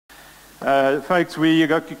Folks, we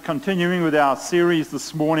are continuing with our series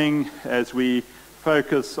this morning as we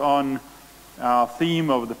focus on our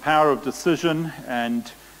theme of the power of decision,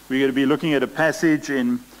 and we're going to be looking at a passage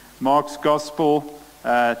in Mark's Gospel,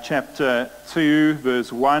 chapter 2,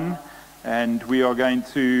 verse 1, and we are going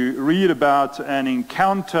to read about an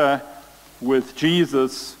encounter with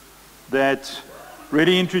Jesus that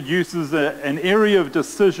really introduces an area of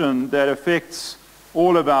decision that affects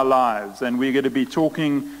all of our lives, and we're going to be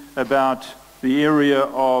talking about the area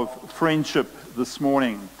of friendship this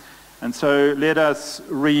morning. And so let us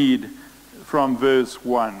read from verse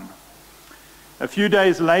 1. A few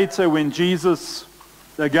days later, when Jesus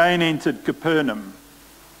again entered Capernaum,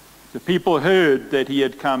 the people heard that he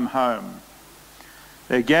had come home.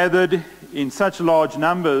 They gathered in such large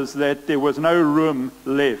numbers that there was no room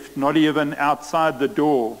left, not even outside the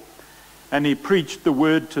door, and he preached the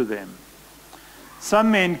word to them.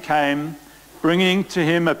 Some men came, bringing to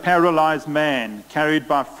him a paralyzed man, carried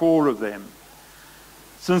by 4 of them.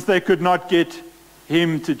 Since they could not get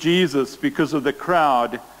him to Jesus because of the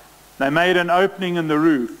crowd, they made an opening in the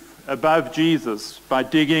roof above Jesus by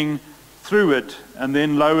digging through it and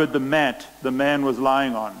then lowered the mat the man was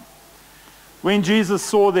lying on. When Jesus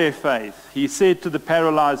saw their faith, he said to the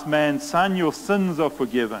paralyzed man, "Son, your sins are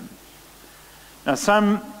forgiven." Now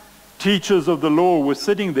some teachers of the law were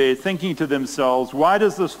sitting there thinking to themselves, "Why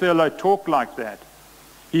does this fellow talk like that?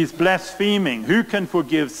 He's blaspheming. Who can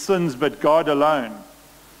forgive sins but God alone?"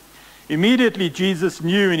 Immediately Jesus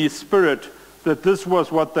knew in his spirit that this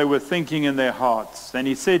was what they were thinking in their hearts. And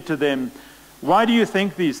he said to them, "Why do you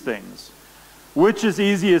think these things? Which is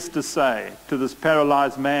easiest to say to this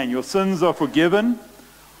paralyzed man, 'Your sins are forgiven,'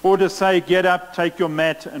 or to say, 'Get up, take your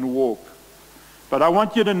mat and walk'? But I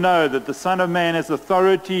want you to know that the Son of Man has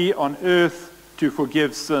authority on earth to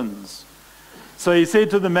forgive sins." So he said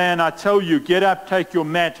to the man, "I tell you, get up, take your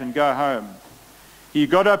mat and go home." He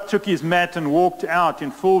got up, took his mat and walked out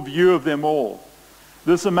in full view of them all.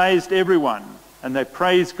 This amazed everyone, and they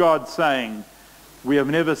praised God, saying, "We have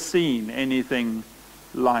never seen anything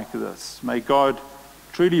like this." May God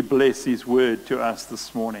truly bless his word to us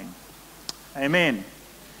this morning. Amen.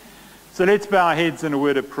 So let's bow our heads in a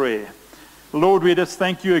word of prayer. Lord, we just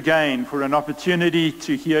thank you again for an opportunity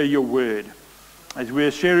to hear your word. As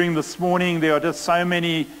we're sharing this morning, there are just so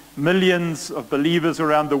many millions of believers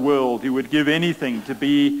around the world who would give anything to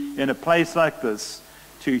be in a place like this,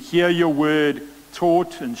 to hear your word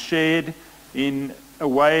taught and shared in a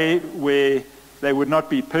way where they would not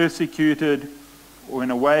be persecuted, or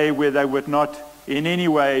in a way where they would not in any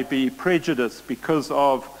way be prejudiced because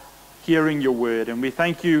of hearing your word. And we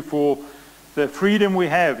thank you for the freedom we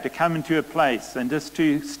have to come into a place and just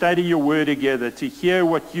to study your word together, to hear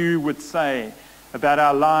what you would say about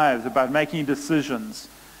our lives, about making decisions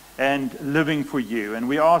and living for you. And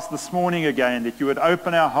we ask this morning again that you would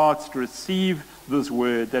open our hearts to receive this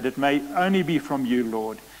word, that it may only be from you,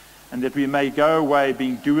 Lord, and that we may go away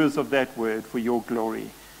being doers of that word for your glory.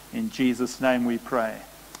 In Jesus' name we pray.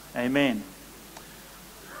 Amen.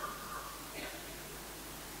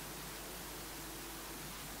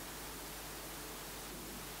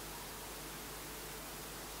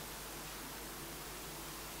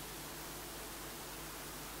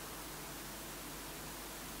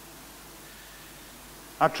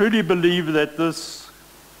 I truly believe that this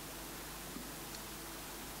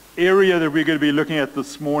area that we're going to be looking at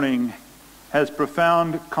this morning has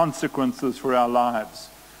profound consequences for our lives.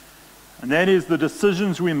 And that is the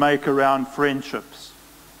decisions we make around friendships.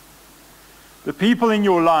 The people in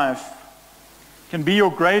your life can be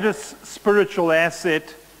your greatest spiritual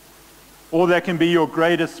asset, or they can be your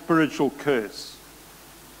greatest spiritual curse.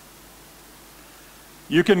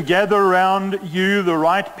 You can gather around you the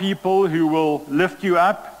right people who will lift you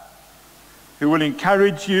up, who will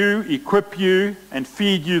encourage you, equip you, and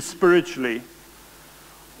feed you spiritually.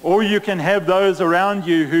 Or you can have those around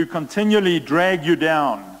you who continually drag you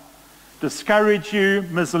down, discourage you,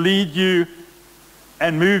 mislead you,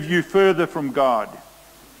 and move you further from God.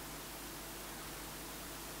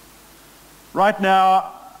 Right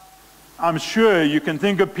now, I'm sure you can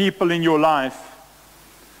think of people in your life,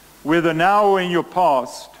 whether now or in your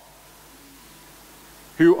past,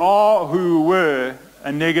 who are, who were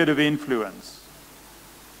a negative influence.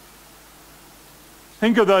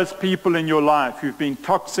 Think of those people in your life who've been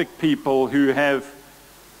toxic people, who have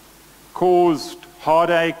caused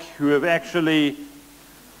heartache, who have actually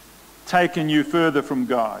taken you further from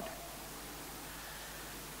God.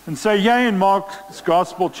 And so here in Mark's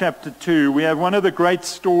Gospel chapter 2, we have one of the great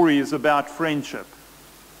stories about friendship.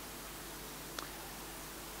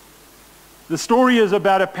 The story is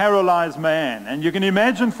about a paralyzed man, and you can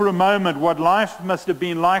imagine for a moment what life must have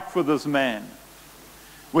been like for this man,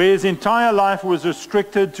 where his entire life was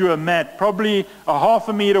restricted to a mat, probably a half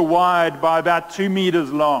a meter wide by about 2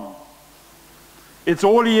 meters long. It's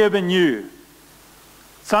all he ever knew.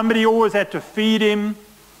 Somebody always had to feed him,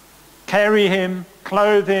 carry him,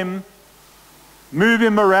 clothe him, move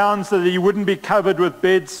him around so that he wouldn't be covered with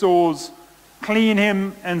bed sores, clean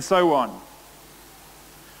him, and so on.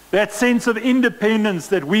 That sense of independence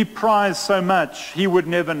that we prize so much, he would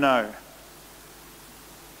never know.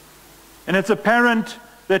 And it's apparent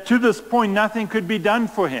that to this point nothing could be done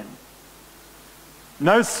for him.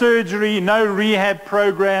 No surgery, no rehab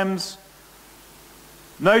programs,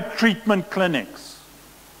 no treatment clinics,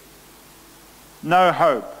 no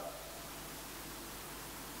hope.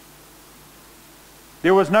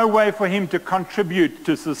 There was no way for him to contribute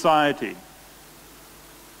to society.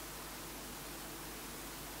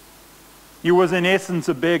 He was in essence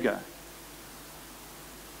a beggar.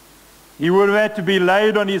 He would have had to be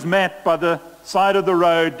laid on his mat by the side of the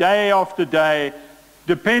road day after day,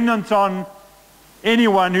 dependent on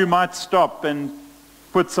anyone who might stop and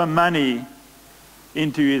put some money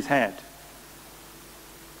into his hat.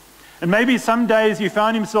 And maybe some days he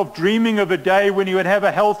found himself dreaming of a day when he would have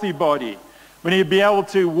a healthy body, when he'd be able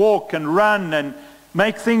to walk and run and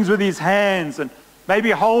make things with his hands and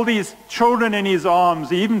maybe hold his children in his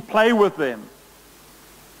arms, even play with them.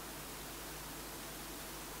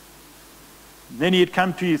 Then he'd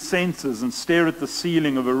come to his senses and stare at the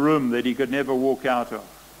ceiling of a room that he could never walk out of.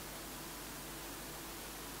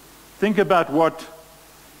 Think about what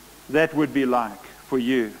that would be like for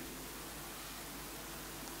you.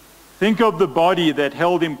 Think of the body that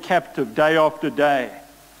held him captive day after day.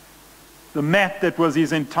 The mat that was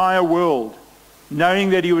his entire world,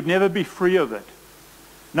 knowing that he would never be free of it.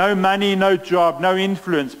 No money, no job, no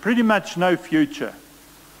influence, pretty much no future.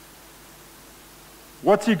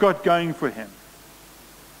 What's he got going for him?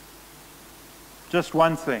 Just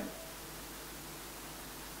one thing.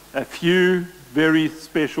 A few very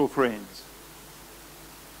special friends.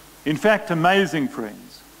 In fact, amazing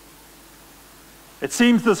friends. It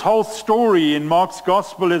seems this whole story in Mark's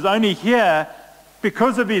gospel is only here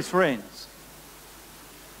because of his friends.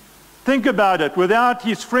 Think about it. Without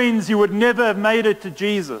his friends, he would never have made it to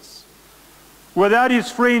Jesus. Without his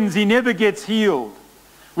friends, he never gets healed.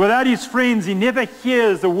 Without his friends, he never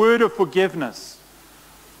hears the word of forgiveness.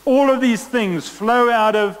 All of these things flow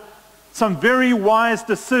out of some very wise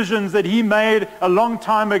decisions that he made a long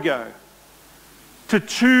time ago. To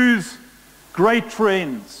choose great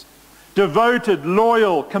friends, devoted,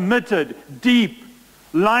 loyal, committed, deep,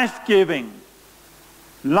 life-giving,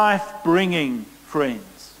 life-bringing friends.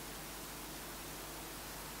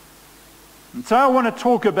 And so I want to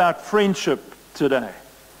talk about friendship today.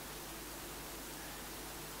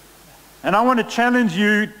 And I want to challenge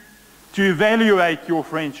you to evaluate your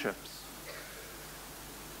friendships.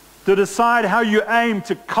 To decide how you aim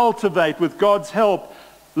to cultivate, with God's help,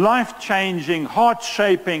 life-changing,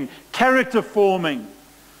 heart-shaping, character-forming,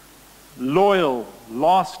 loyal,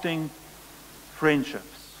 lasting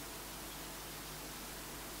friendships.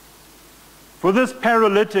 For this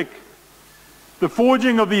paralytic, the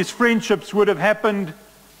forging of these friendships would have happened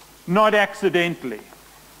not accidentally.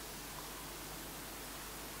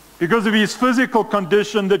 Because of his physical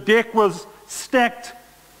condition, the deck was stacked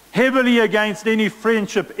heavily against any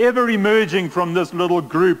friendship ever emerging from this little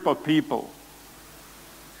group of people.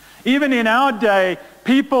 Even in our day,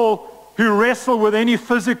 people who wrestle with any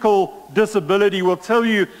physical disability will tell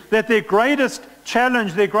you that their greatest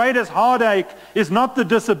challenge, their greatest heartache is not the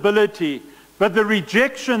disability, but the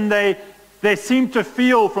rejection they seem to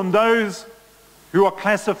feel from those who are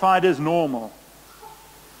classified as normal.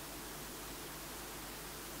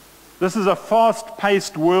 This is a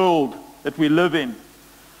fast-paced world that we live in,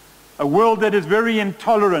 a world that is very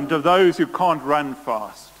intolerant of those who can't run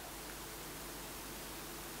fast.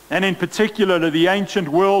 And in particular, the ancient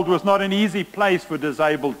world was not an easy place for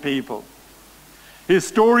disabled people.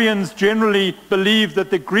 Historians generally believe that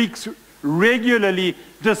the Greeks regularly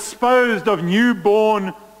disposed of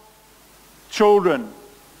newborn children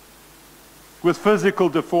with physical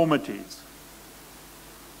deformities.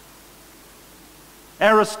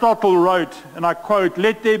 Aristotle wrote, and I quote,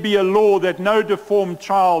 "Let there be a law that no deformed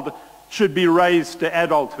child should be raised to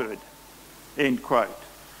adulthood," end quote.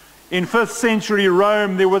 In 5th century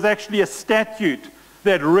Rome, there was actually a statute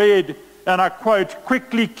that read, and I quote,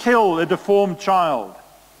 "Quickly kill a deformed child,"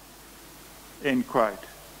 end quote.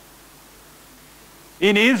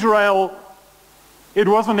 In Israel, it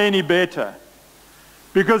wasn't any better,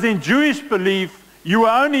 because in Jewish belief, you were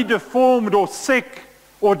only deformed or sick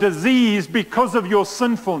or disease because of your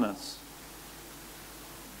sinfulness.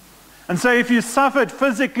 And so if you suffered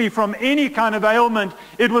physically from any kind of ailment,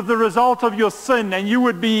 it was the result of your sin, and you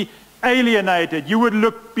would be alienated. You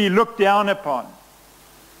would be looked down upon.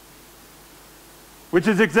 Which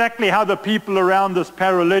is exactly how the people around this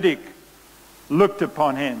paralytic looked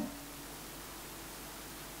upon him.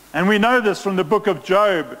 And we know this from the book of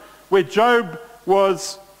Job, where Job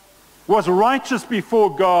was righteous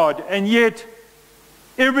before God, and yet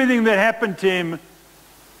everything that happened to him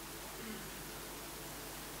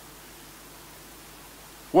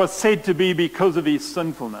was said to be because of his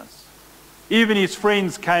sinfulness. Even his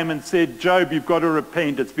friends came and said, Job, you've got to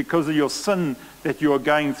repent. It's because of your sin that you are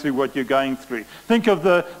going through what you're going through. Think of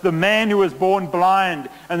the man who was born blind,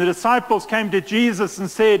 and the disciples came to Jesus and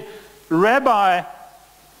said, Rabbi,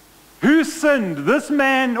 who sinned, this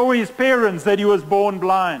man or his parents, that he was born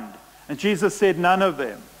blind? And Jesus said, none of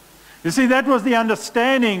them. You see, that was the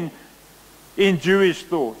understanding in Jewish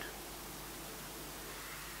thought.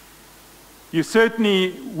 You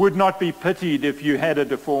certainly would not be pitied if you had a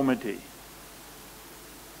deformity.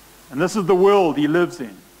 And this is the world he lives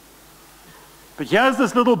in. But here's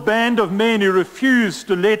this little band of men who refuse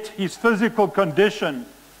to let his physical condition,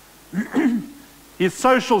 his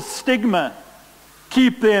social stigma,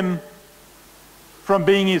 keep them from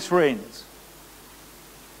being his friends.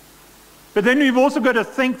 But then we've also got to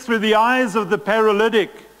think through the eyes of the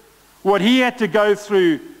paralytic what he had to go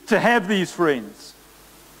through to have these friends.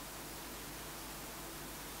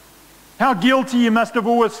 How guilty he must have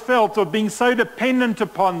always felt of being so dependent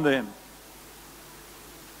upon them,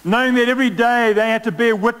 knowing that every day they had to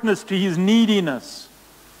bear witness to his neediness.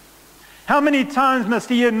 How many times must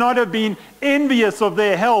he not have been envious of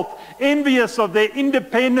their health, envious of their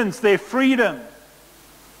independence, their freedom,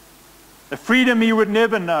 the freedom he would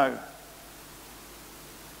never know.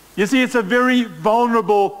 You see, it's a very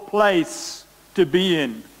vulnerable place to be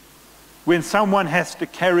in when someone has to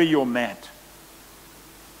carry your mat.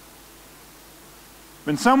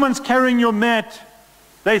 When someone's carrying your mat,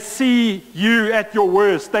 they see you at your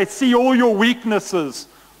worst. They see all your weaknesses,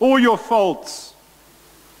 all your faults.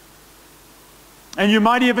 And you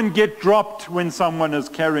might even get dropped when someone is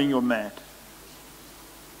carrying your mat.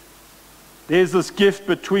 There's this gift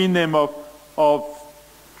between them of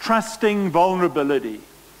trusting vulnerability,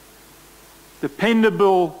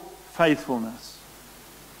 dependable faithfulness.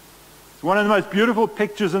 It's one of the most beautiful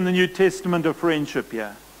pictures in the New Testament of friendship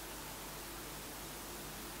here.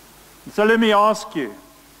 So let me ask you,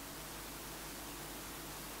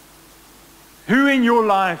 who in your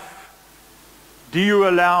life do you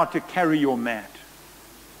allow to carry your mat?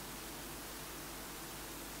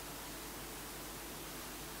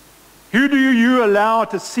 Who do you allow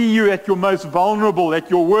to see you at your most vulnerable, at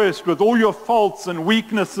your worst, with all your faults and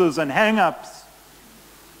weaknesses and hang-ups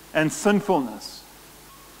and sinfulness?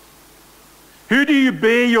 Who do you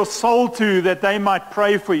bare your soul to that they might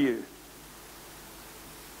pray for you?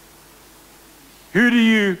 Who do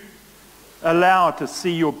you allow to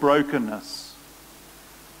see your brokenness,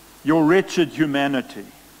 your wretched humanity?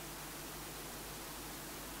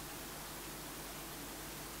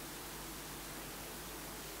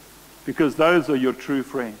 Because those are your true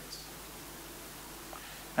friends.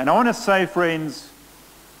 And I want to say, friends,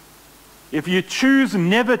 if you choose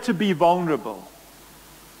never to be vulnerable,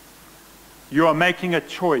 you are making a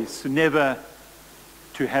choice never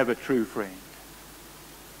to have a true friend.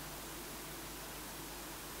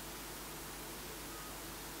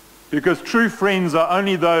 Because true friends are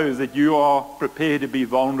only those that you are prepared to be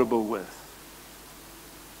vulnerable with.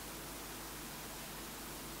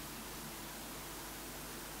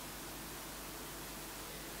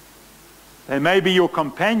 They may be your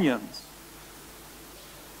companions,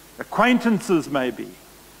 acquaintances maybe,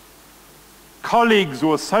 colleagues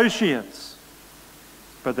or associates,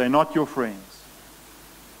 but they're not your friends.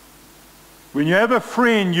 When you have a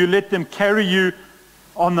friend, you let them carry you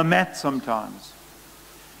on the mat sometimes.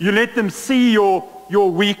 You let them see your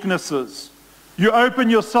weaknesses. You open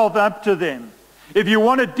yourself up to them. If you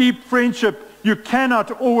want a deep friendship, you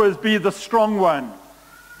cannot always be the strong one.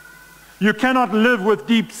 You cannot live with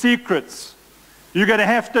deep secrets. You're going to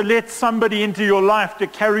have to let somebody into your life to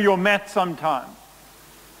carry your mat sometime.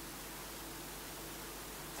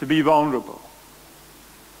 To be vulnerable.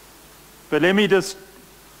 But let me just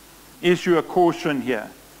issue a caution here.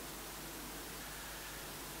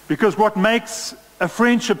 Because what makes a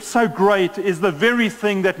friendship so great is the very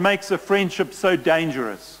thing that makes a friendship so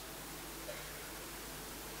dangerous.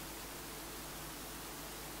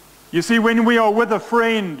 You see, when we are with a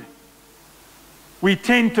friend, we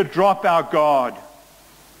tend to drop our guard.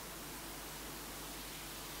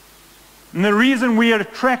 And the reason we are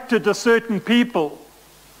attracted to certain people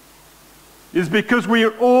is because we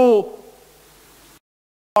all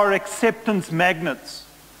are acceptance magnets.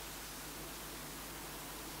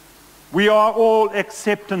 We are all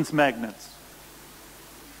acceptance magnets.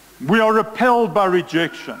 We are repelled by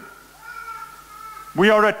rejection. We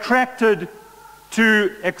are attracted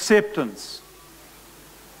to acceptance.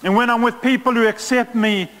 And when I'm with people who accept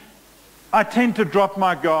me, I tend to drop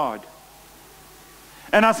my guard.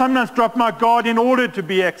 And I sometimes drop my guard in order to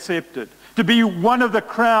be accepted, to be one of the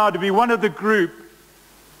crowd, to be one of the group.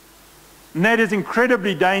 And that is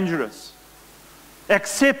incredibly dangerous.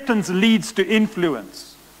 Acceptance leads to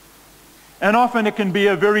influence. And often it can be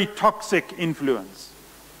a very toxic influence.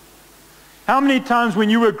 How many times when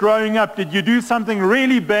you were growing up did you do something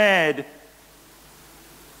really bad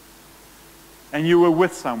and you were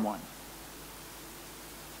with someone?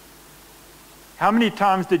 How many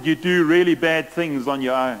times did you do really bad things on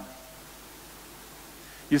your own?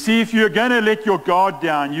 You see, if you're going to let your guard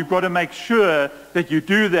down, you've got to make sure that you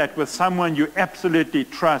do that with someone you absolutely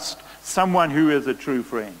trust, someone who is a true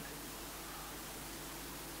friend.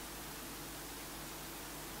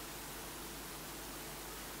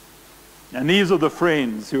 And these are the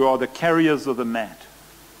friends who are the carriers of the mat.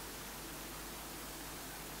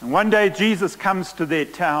 And one day Jesus comes to their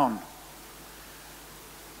town.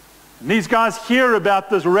 And these guys hear about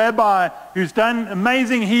this rabbi who's done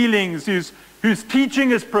amazing healings, whose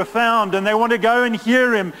teaching is profound, and they want to go and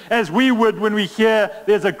hear him as we would when we hear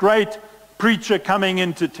there's a great preacher coming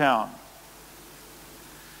into town.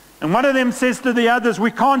 And one of them says to the others,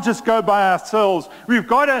 we can't just go by ourselves. We've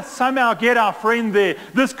got to somehow get our friend there.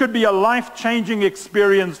 This could be a life-changing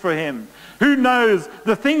experience for him. Who knows?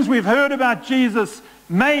 The things we've heard about Jesus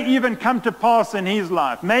may even come to pass in his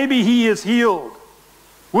life. Maybe he is healed.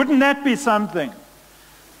 Wouldn't that be something?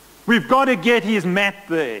 We've got to get his mat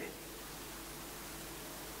there.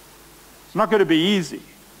 It's not going to be easy.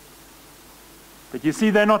 But you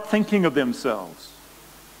see, they're not thinking of themselves.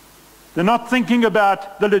 They're not thinking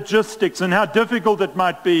about the logistics and how difficult it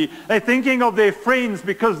might be. They're thinking of their friends,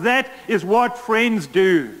 because that is what friends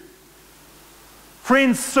do.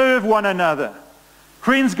 Friends serve one another.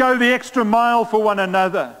 Friends go the extra mile for one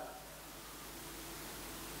another.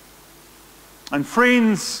 And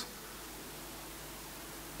friends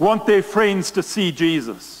want their friends to see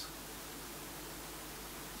Jesus.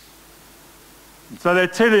 And so they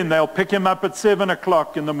tell him they'll pick him up at 7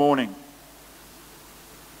 o'clock in the morning.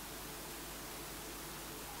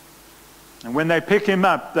 And when they pick him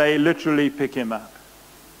up, they literally pick him up.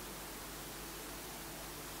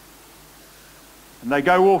 And they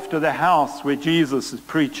go off to the house where Jesus is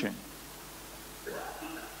preaching.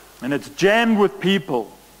 And it's jammed with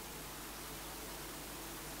people.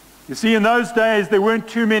 You see, in those days, there weren't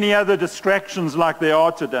too many other distractions like there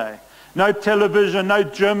are today. No television, no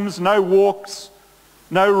gyms, no walks,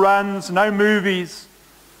 no runs, no movies,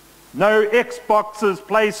 no Xboxes,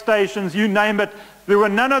 PlayStations, you name it. There were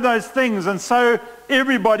none of those things, and so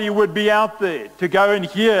everybody would be out there to go and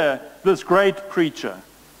hear this great preacher.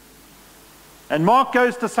 And Mark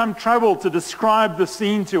goes to some trouble to describe the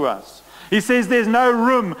scene to us. He says there's no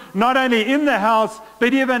room, not only in the house,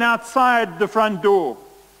 but even outside the front door.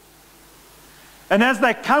 And as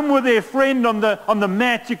they come with their friend on the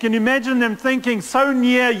mat, you can imagine them thinking, so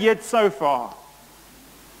near yet so far.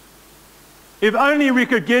 If only we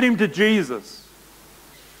could get him to Jesus.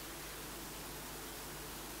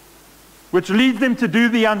 Which leads them to do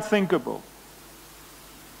the unthinkable.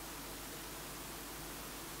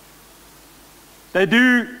 They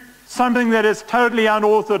do something that is totally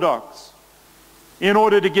unorthodox in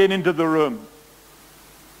order to get into the room.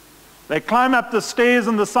 They climb up the stairs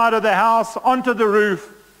on the side of the house onto the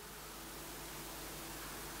roof,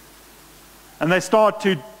 and they start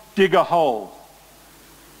to dig a hole.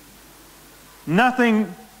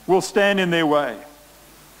 Nothing will stand in their way.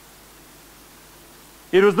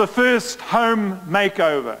 It was the first home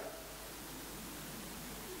makeover.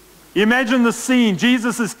 Imagine the scene.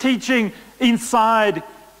 Jesus is teaching inside,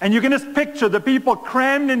 and you can just picture the people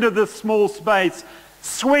crammed into this small space,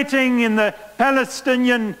 sweating in the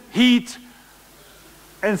Palestinian heat,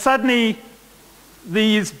 and suddenly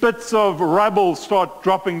these bits of rubble start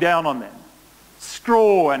dropping down on them.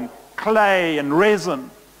 Straw and clay and resin.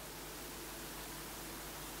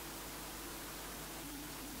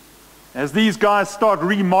 As these guys start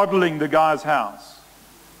remodeling the guy's house.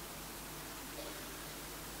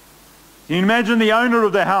 Can you imagine the owner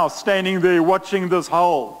of the house standing there watching this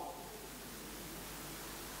hole?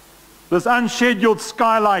 This unscheduled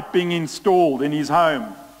skylight being installed in his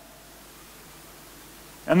home.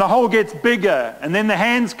 And the hole gets bigger, and then the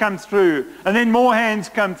hands come through, and then more hands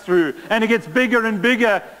come through, and it gets bigger and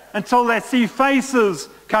bigger until they see faces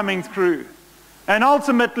coming through. And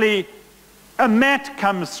ultimately, a mat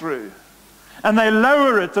comes through, and they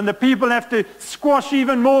lower it, and the people have to squash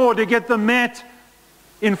even more to get the mat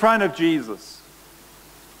in front of Jesus.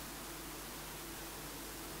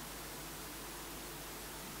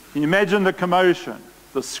 Can you imagine the commotion,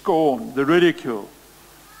 the scorn, the ridicule,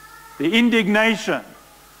 the indignation?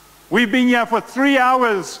 We've been here for 3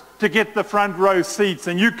 hours to get the front row seats,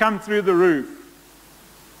 and you come through the roof.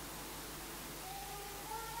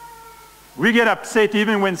 We get upset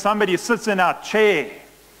even when somebody sits in our chair.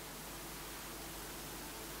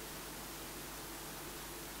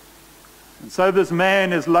 And so this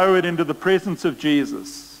man is lowered into the presence of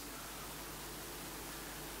Jesus,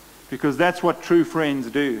 because that's what true friends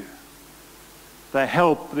do. They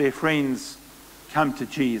help their friends come to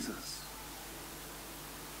Jesus.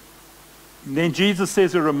 And then Jesus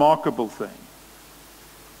says a remarkable thing.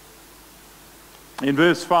 In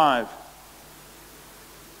verse 5,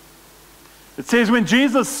 it says, when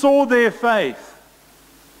Jesus saw their faith,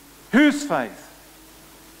 whose faith?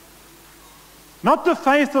 Not the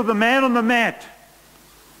faith of the man on the mat.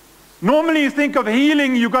 Normally you think of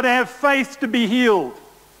healing, you've got to have faith to be healed.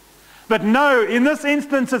 But no, in this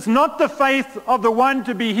instance, it's not the faith of the one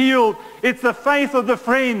to be healed, it's the faith of the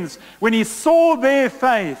friends. When he saw their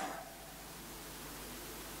faith,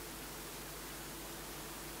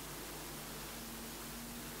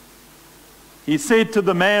 he said to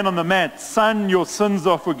the man on the mat, "Son, your sins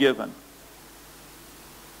are forgiven."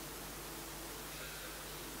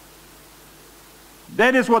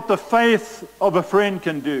 That is what the faith of a friend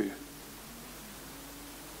can do.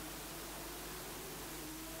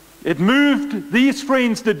 It moved these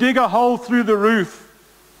friends to dig a hole through the roof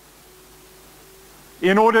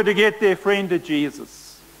in order to get their friend to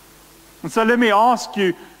Jesus. And so let me ask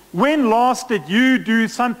you, when last did you do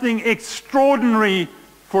something extraordinary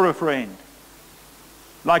for a friend?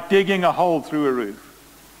 Like digging a hole through a roof.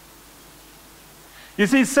 You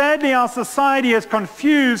see, sadly our society has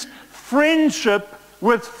confused friendship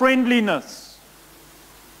with friendliness.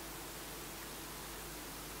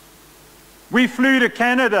 We flew to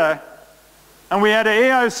Canada and we had an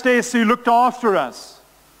air hostess who looked after us.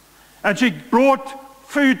 And she brought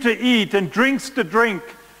food to eat and drinks to drink.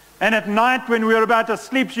 And at night when we were about to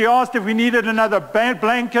sleep, she asked if we needed another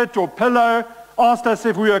blanket or pillow, asked us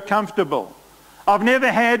if we were comfortable. I've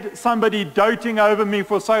never had somebody doting over me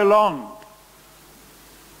for so long.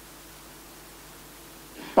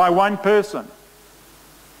 By one person.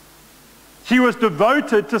 She was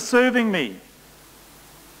devoted to serving me.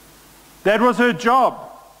 That was her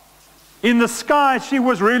job. In the sky, she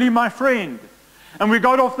was really my friend. And we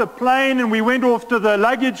got off the plane and we went off to the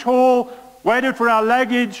luggage hall, waited for our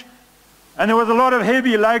luggage, and there was a lot of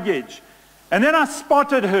heavy luggage. And then I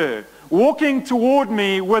spotted her walking toward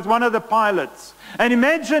me with one of the pilots. And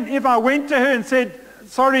imagine if I went to her and said,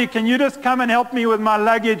 "Sorry, can you just come and help me with my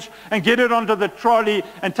luggage and get it onto the trolley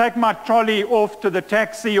and take my trolley off to the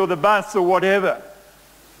taxi or the bus or whatever."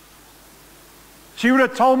 She would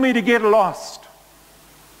have told me to get lost.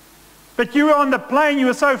 But you were on the plane, you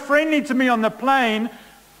were so friendly to me on the plane.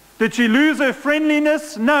 Did she lose her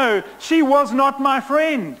friendliness? No, she was not my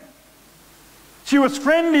friend. She was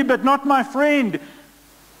friendly but not my friend.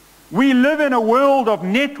 We live in a world of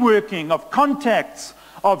networking, of contacts,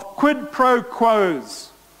 of quid pro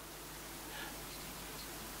quos.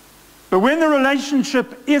 But when the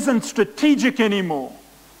relationship isn't strategic anymore,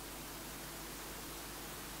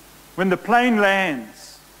 when the plane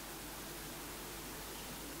lands,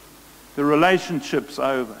 the relationship's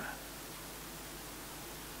over.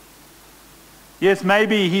 Yes,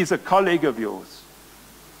 maybe he's a colleague of yours.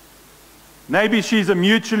 Maybe she's a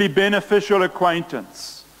mutually beneficial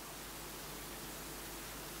acquaintance.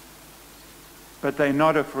 But they're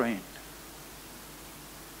not a friend.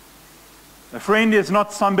 A friend is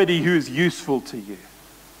not somebody who's useful to you.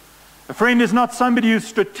 A friend is not somebody who's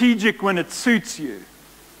strategic when it suits you.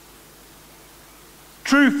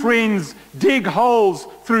 True friends dig holes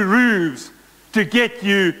through roofs to get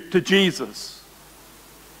you to Jesus.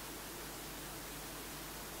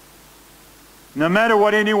 No matter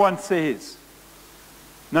what anyone says,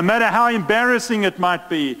 no matter how embarrassing it might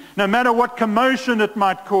be, no matter what commotion it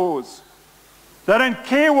might cause, they don't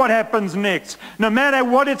care what happens next. No matter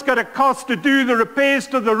what it's going to cost to do the repairs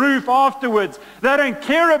to the roof afterwards, they don't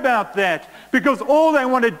care about that, because all they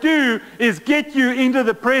want to do is get you into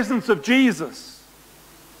the presence of Jesus.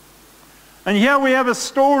 And here we have a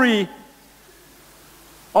story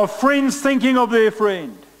of friends thinking of their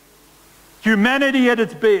friend. Humanity at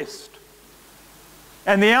its best.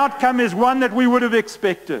 And the outcome is one that we would have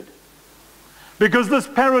expected. Because this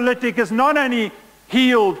paralytic is not only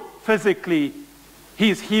healed physically,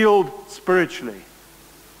 he's healed spiritually.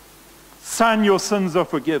 Son, your sins are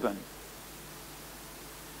forgiven.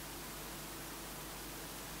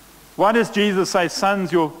 Why does Jesus say,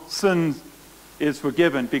 sons, your sin is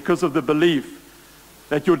forgiven? Because of the belief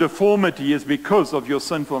that your deformity is because of your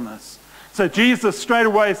sinfulness. So Jesus straight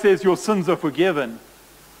away says, your sins are forgiven.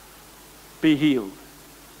 Be healed.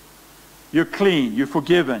 You're clean, you're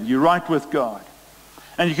forgiven, you're right with God.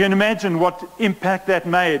 And you can imagine what impact that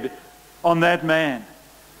made on that man.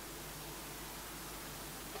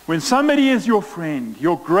 When somebody is your friend,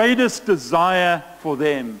 your greatest desire for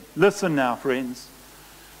them, listen now, friends.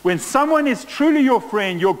 When someone is truly your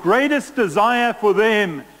friend, your greatest desire for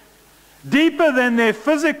them, deeper than their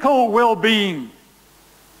physical well-being,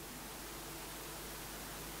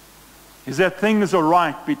 is that things are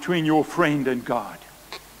right between your friend and God.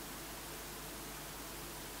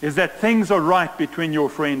 Is that things are right between your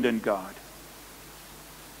friend and God.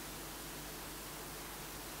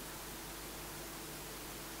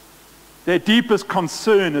 Their deepest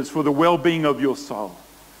concern is for the well-being of your soul.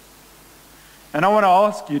 And I want to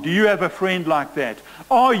ask you, do you have a friend like that?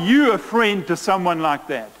 Are you a friend to someone like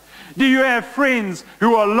that? Do you have friends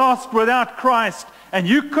who are lost without Christ and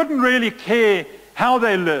you couldn't really care how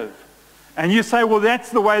they live? And you say, well, that's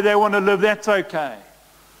the way they want to live, that's okay.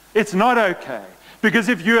 It's not okay. Because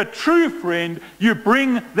if you're a true friend, you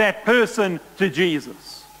bring that person to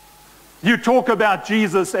Jesus. You talk about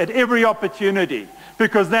Jesus at every opportunity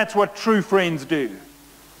because that's what true friends do.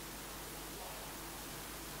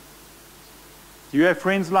 Do you have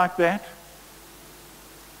friends like that?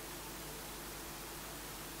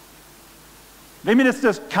 Let me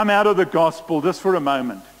just come out of the gospel just for a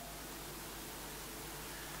moment.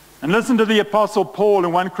 And listen to the Apostle Paul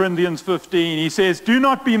in 1 Corinthians 15. He says, do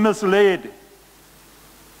not be misled.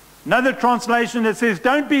 Another translation that says,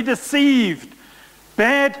 don't be deceived.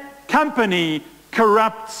 Bad company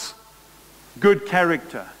corrupts good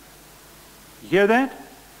character. You hear that?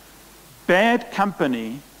 Bad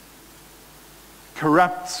company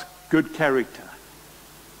corrupts good character.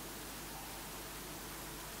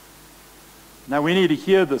 Now we need to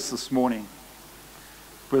hear this morning,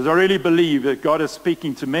 because I really believe that God is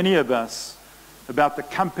speaking to many of us about the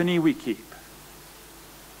company we keep.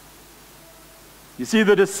 You see,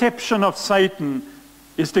 the deception of Satan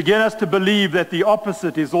is to get us to believe that the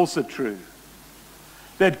opposite is also true.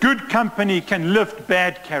 That good company can lift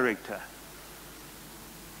bad character.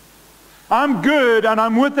 I'm good and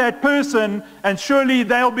I'm with that person and surely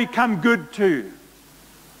they'll become good too.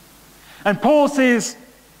 And Paul says,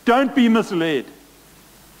 don't be misled.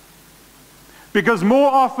 Because more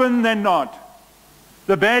often than not,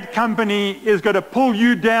 the bad company is going to pull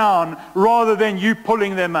you down rather than you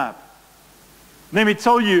pulling them up. Let me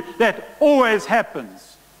tell you, that always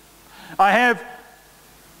happens. I have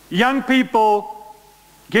young people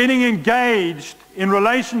getting engaged in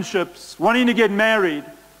relationships, wanting to get married,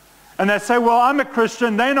 and they say, well, I'm a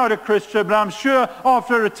Christian, they're not a Christian, but I'm sure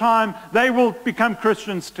after a time they will become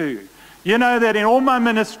Christians too. You know that in all my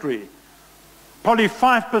ministry, probably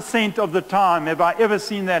 5% of the time have I ever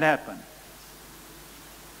seen that happen.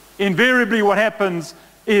 Invariably what happens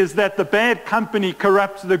is that the bad company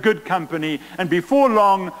corrupts the good company, and before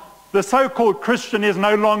long, the so-called Christian is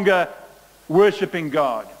no longer worshiping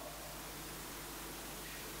God.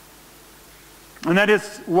 And that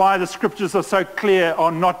is why the scriptures are so clear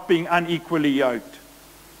on not being unequally yoked.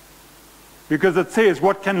 Because it says,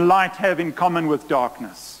 what can light have in common with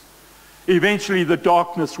darkness? Eventually the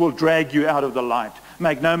darkness will drag you out of the light.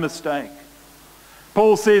 Make no mistake.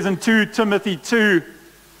 Paul says in 2 Timothy 2,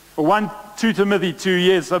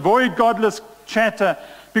 yes, avoid godless chatter,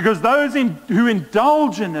 because those who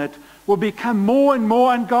indulge in it will become more and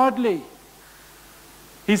more ungodly.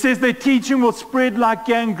 He says their teaching will spread like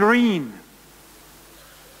gangrene.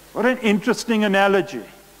 What an interesting analogy.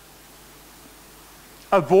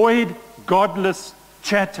 Avoid godless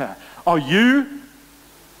chatter. Are you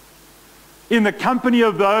in the company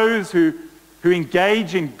of those who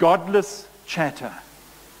engage in godless chatter?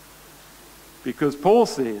 Because Paul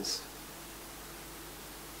says,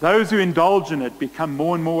 those who indulge in it become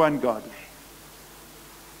more and more ungodly.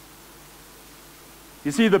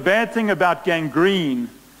 You see, the bad thing about gangrene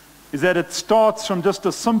is that it starts from just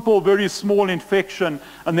a simple, very small infection,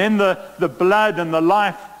 and then the blood and the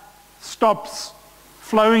life stops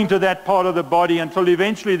flowing to that part of the body until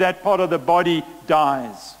eventually that part of the body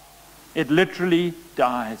dies. It literally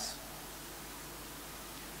dies.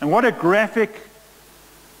 And what a graphic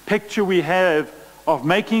picture we have of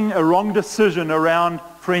making a wrong decision around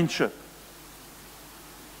friendship.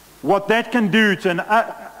 what that can do to an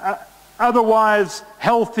otherwise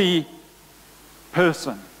healthy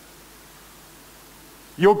person.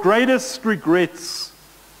 Your greatest regrets,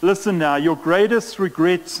 listen now, your greatest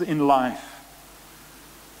regrets in life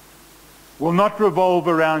will not revolve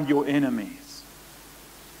around your enemies,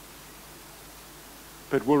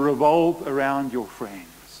 but will revolve around your friends.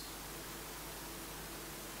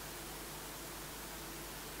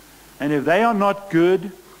 And if they are not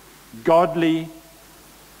good, godly,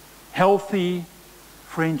 healthy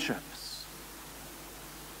friendships,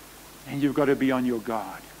 and you've got to be on your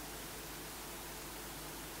guard.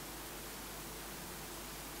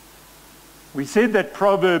 We said that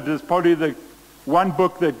Proverbs is probably the one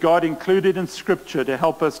book that God included in Scripture to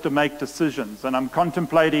help us to make decisions. And I'm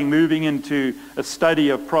contemplating moving into a study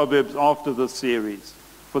of Proverbs after this series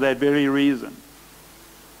for that very reason.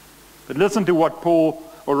 But listen to what Paul,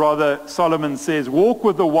 or rather Solomon says, walk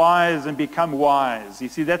with the wise and become wise. You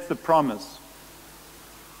see, that's the promise.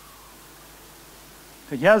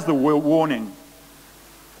 So here's the warning.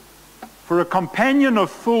 For a companion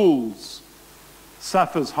of fools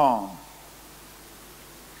suffers harm.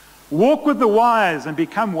 Walk with the wise and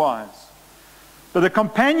become wise. But the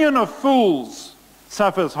companion of fools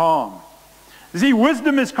suffers harm. You see,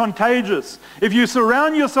 wisdom is contagious. If you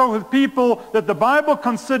surround yourself with people that the Bible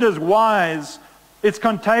considers wise, it's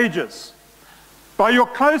contagious. By your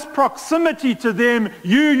close proximity to them,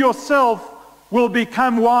 you yourself will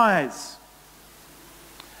become wise.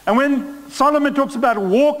 And when Solomon talks about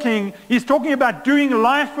walking, he's talking about doing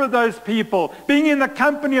life with those people, being in the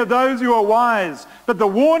company of those who are wise. But the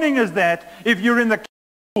warning is that if you're in the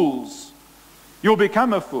company of fools, you'll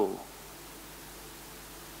become a fool.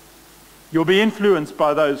 You'll be influenced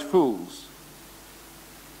by those fools.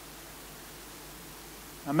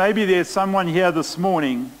 And maybe there's someone here this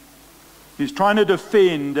morning who's trying to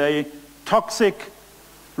defend a toxic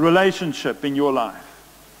relationship in your life.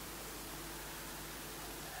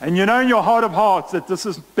 And you know in your heart of hearts that this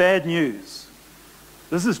is bad news.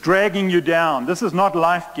 This is dragging you down. This is not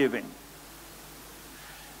life-giving.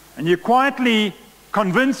 And you quietly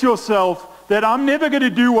convince yourself that I'm never going to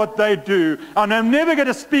do what they do, and I'm never going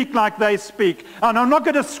to speak like they speak, and I'm not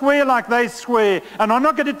going to swear like they swear, and I'm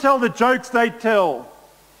not going to tell the jokes they tell,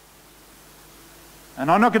 and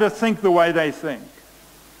I'm not going to think the way they think.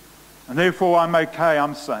 And therefore I'm okay,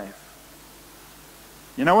 I'm safe.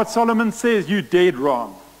 You know what Solomon says? You're dead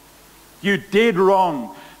wrong. You're dead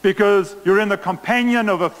wrong because you're in the companion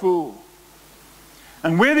of a fool.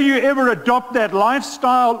 And whether you ever adopt that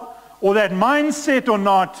lifestyle or that mindset or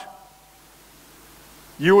not,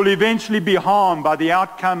 you will eventually be harmed by the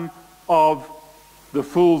outcome of the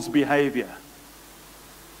fool's behavior.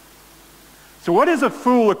 So what is a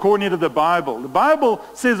fool according to the Bible? The Bible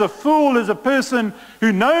says a fool is a person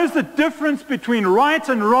who knows the difference between right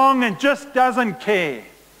and wrong and just doesn't care.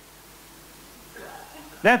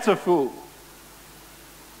 That's a fool.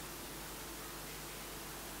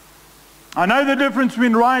 I know the difference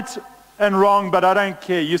between right and wrong, but I don't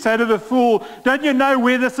care. You say to the fool, don't you know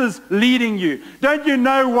where this is leading you? Don't you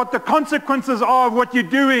know what the consequences are of what you're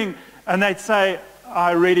doing? And they'd say,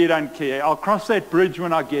 I really don't care. I'll cross that bridge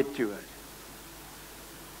when I get to it.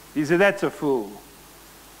 He said, that's a fool.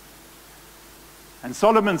 And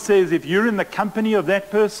Solomon says, if you're in the company of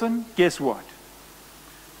that person, guess what?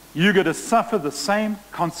 You're going to suffer the same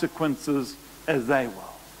consequences as they will.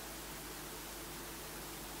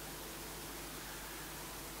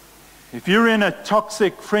 If you're in a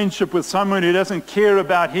toxic friendship with someone who doesn't care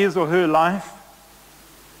about his or her life,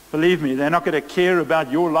 believe me, they're not going to care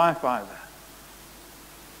about your life either.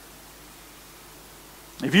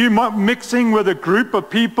 If you're mixing with a group of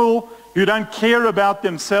people who don't care about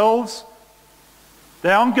themselves,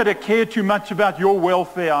 they aren't going to care too much about your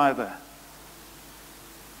welfare either.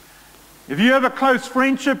 If you have a close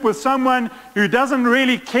friendship with someone who doesn't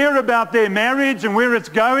really care about their marriage and where it's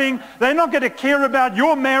going, they're not going to care about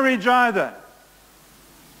your marriage either.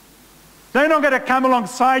 They're not going to come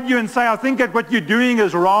alongside you and say, I think that what you're doing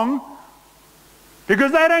is wrong.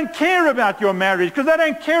 Because they don't care about your marriage, because they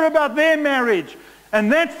don't care about their marriage.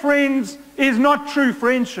 And that, friends, is not true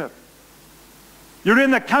friendship. You're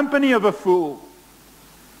in the company of a fool.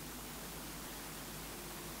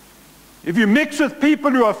 If you mix with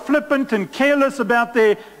people who are flippant and careless about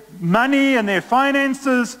their money and their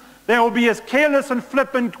finances, they will be as careless and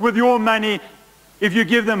flippant with your money if you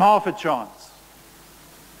give them half a chance.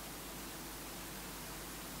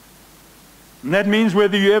 And that means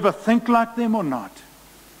whether you ever think like them or not,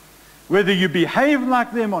 whether you behave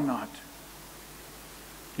like them or not,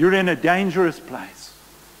 you're in a dangerous place.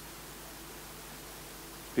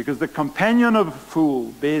 Because the companion of a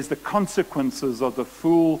fool bears the consequences of the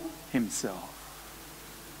fool himself.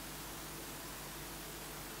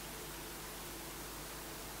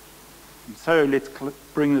 And so let's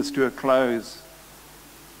bring this to a close.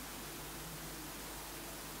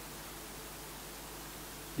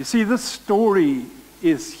 You see, this story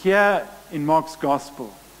is here in Mark's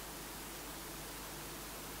Gospel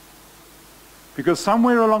because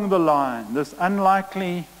somewhere along the line, this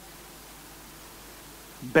unlikely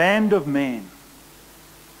band of men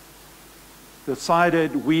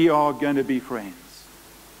decided we are going to be friends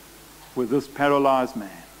with this paralyzed man.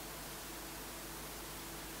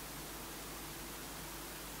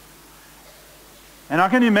 And I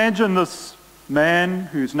can imagine this man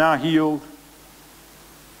who's now healed,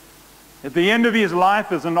 at the end of his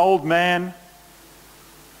life as an old man,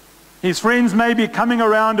 his friends may be coming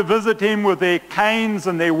around to visit him with their canes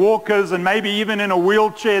and their walkers and maybe even in a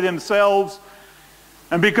wheelchair themselves.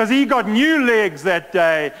 And because he got new legs that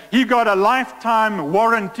day, he got a lifetime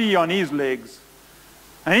warranty on his legs.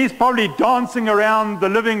 And he's probably dancing around the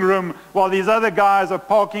living room while these other guys are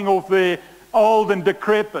parking off there, old and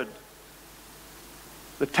decrepit.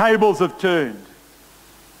 The tables have turned.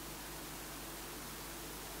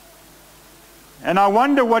 And I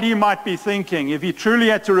wonder what he might be thinking if he truly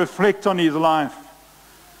had to reflect on his life.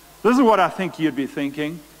 This is what I think he'd be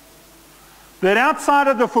thinking. That outside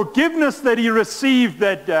of the forgiveness that he received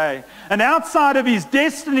that day, and outside of his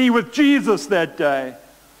destiny with Jesus that day,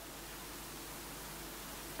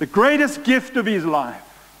 the greatest gift of his life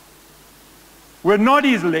were not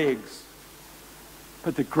his legs,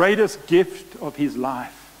 but the greatest gift of his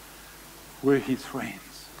life were his friends.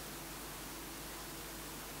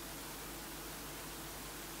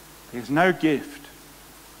 There's no gift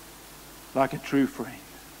like a true friend.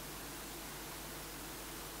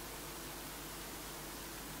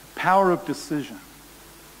 Power of decision.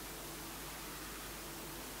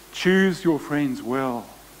 Choose your friends well.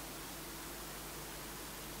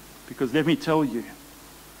 Because let me tell you,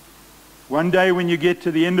 one day when you get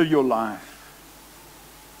to the end of your life,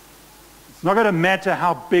 it's not going to matter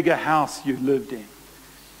how big a house you lived in.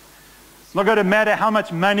 It's not going to matter how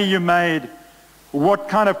much money you made, or what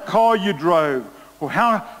kind of car you drove, or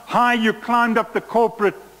how high you climbed up the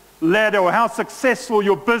corporate ladder, or how successful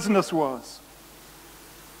your business was.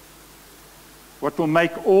 What will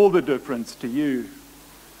make all the difference to you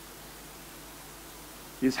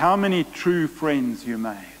is how many true friends you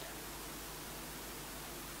made.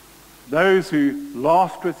 Those who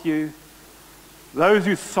laughed with you, those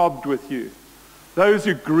who sobbed with you, those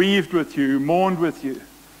who grieved with you, who mourned with you,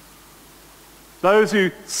 those who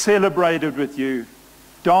celebrated with you,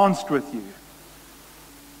 danced with you.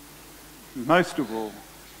 Most of all,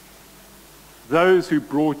 those who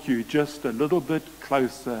brought you just a little bit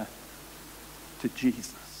closer to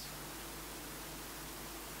Jesus.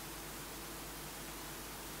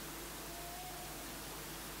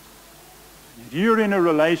 If you're in a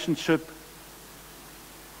relationship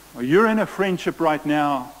or you're in a friendship right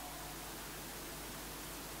now,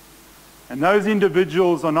 and those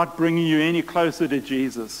individuals are not bringing you any closer to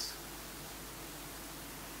Jesus,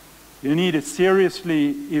 you need to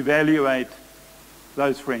seriously evaluate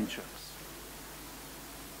those friendships.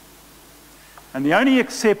 And the only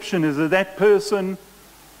exception is that that person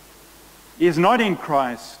is not in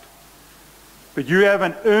Christ, but you have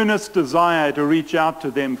an earnest desire to reach out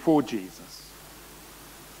to them for Jesus.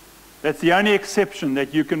 That's the only exception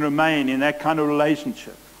that you can remain in that kind of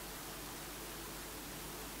relationship.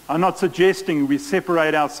 I'm not suggesting we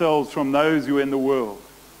separate ourselves from those who are in the world.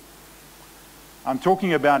 I'm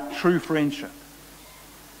talking about true friendship.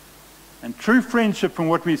 And true friendship, from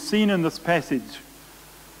what we've seen in this passage,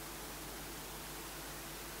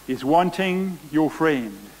 is wanting your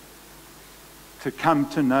friend to come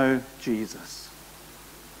to know Jesus,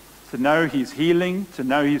 to know his healing, to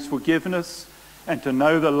know his forgiveness, and to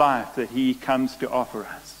know the life that he comes to offer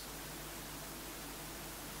us.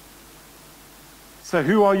 So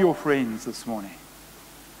who are your friends this morning?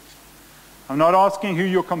 I'm not asking who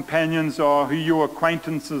your companions are, who your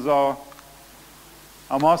acquaintances are.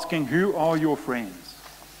 I'm asking, who are your friends?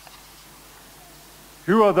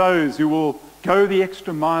 Who are those who will go the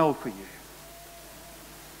extra mile for you?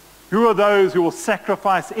 Who are those who will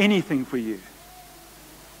sacrifice anything for you?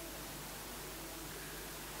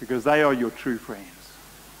 Because they are your true friends.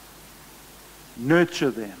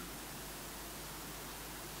 Nurture them.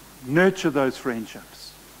 Nurture those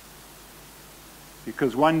friendships.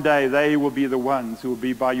 Because one day they will be the ones who will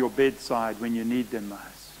be by your bedside when you need them most.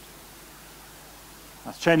 I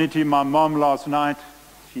was chatting to my mom last night.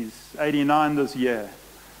 She's 89 this year.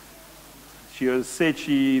 She has said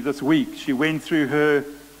this week she went through her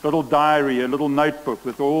little diary, a little notebook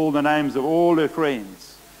with all the names of all her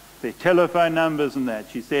friends. their telephone numbers and that.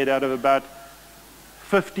 She said out of about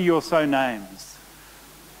 50 or so names,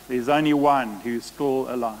 there's only one who's still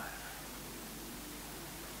alive.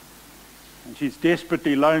 And she's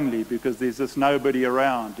desperately lonely because there's just nobody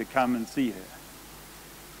around to come and see her.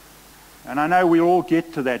 And I know we all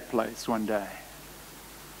get to that place one day.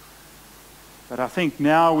 But I think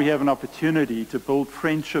now we have an opportunity to build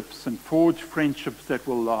friendships and forge friendships that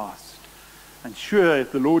will last. And sure,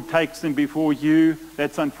 if the Lord takes them before you,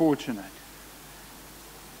 that's unfortunate.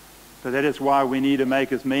 But that is why we need to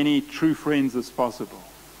make as many true friends as possible.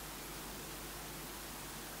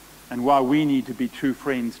 And why we need to be true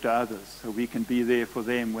friends to others, so we can be there for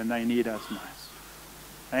them when they need us most.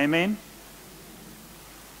 Amen?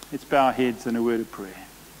 Let's bow our heads in a word of prayer.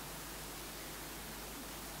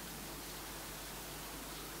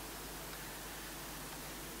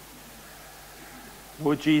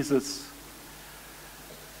 Lord Jesus,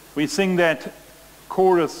 we sing that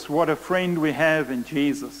chorus, what a friend we have in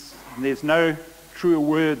Jesus. And there's no truer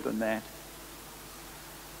word than that.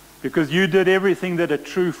 Because you did everything that a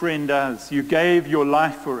true friend does. You gave your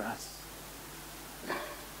life for us.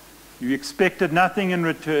 You expected nothing in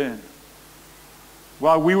return.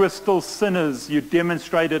 While we were still sinners, you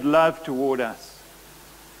demonstrated love toward us.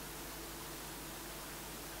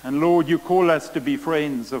 And Lord, you call us to be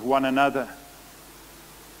friends of one another.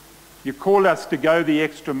 You call us to go the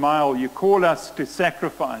extra mile. You call us to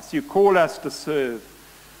sacrifice. You call us to serve.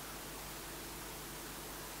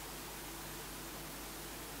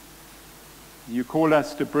 You call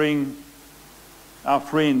us to bring our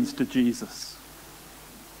friends to Jesus.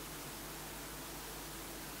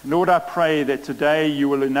 Lord, I pray that today you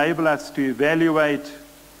will enable us to evaluate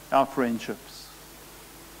our friendships,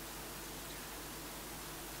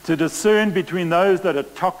 to discern between those that are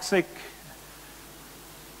toxic,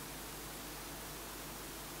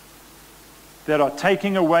 that are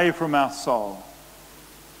taking away from our soul,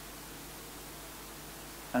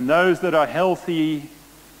 and those that are healthy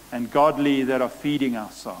and godly, that are feeding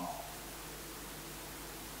our soul.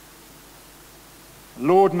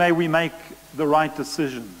 Lord, may we make the right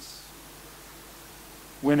decisions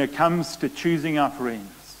when it comes to choosing our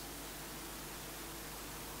friends.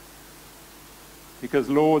 Because,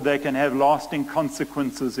 Lord, they can have lasting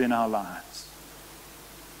consequences in our lives.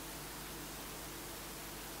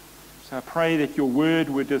 So I pray that your word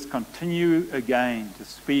would just continue again to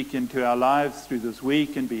speak into our lives through this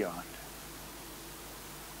week and beyond.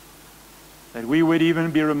 That we would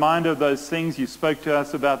even be reminded of those things you spoke to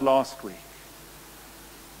us about last week.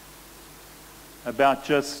 About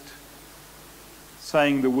just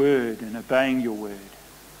saying the word and obeying your word.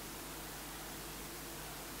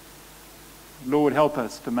 Lord, help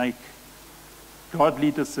us to make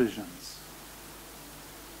godly decisions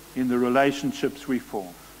in the relationships we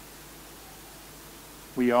form.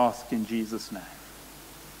 We ask in Jesus' name.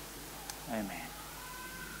 Amen.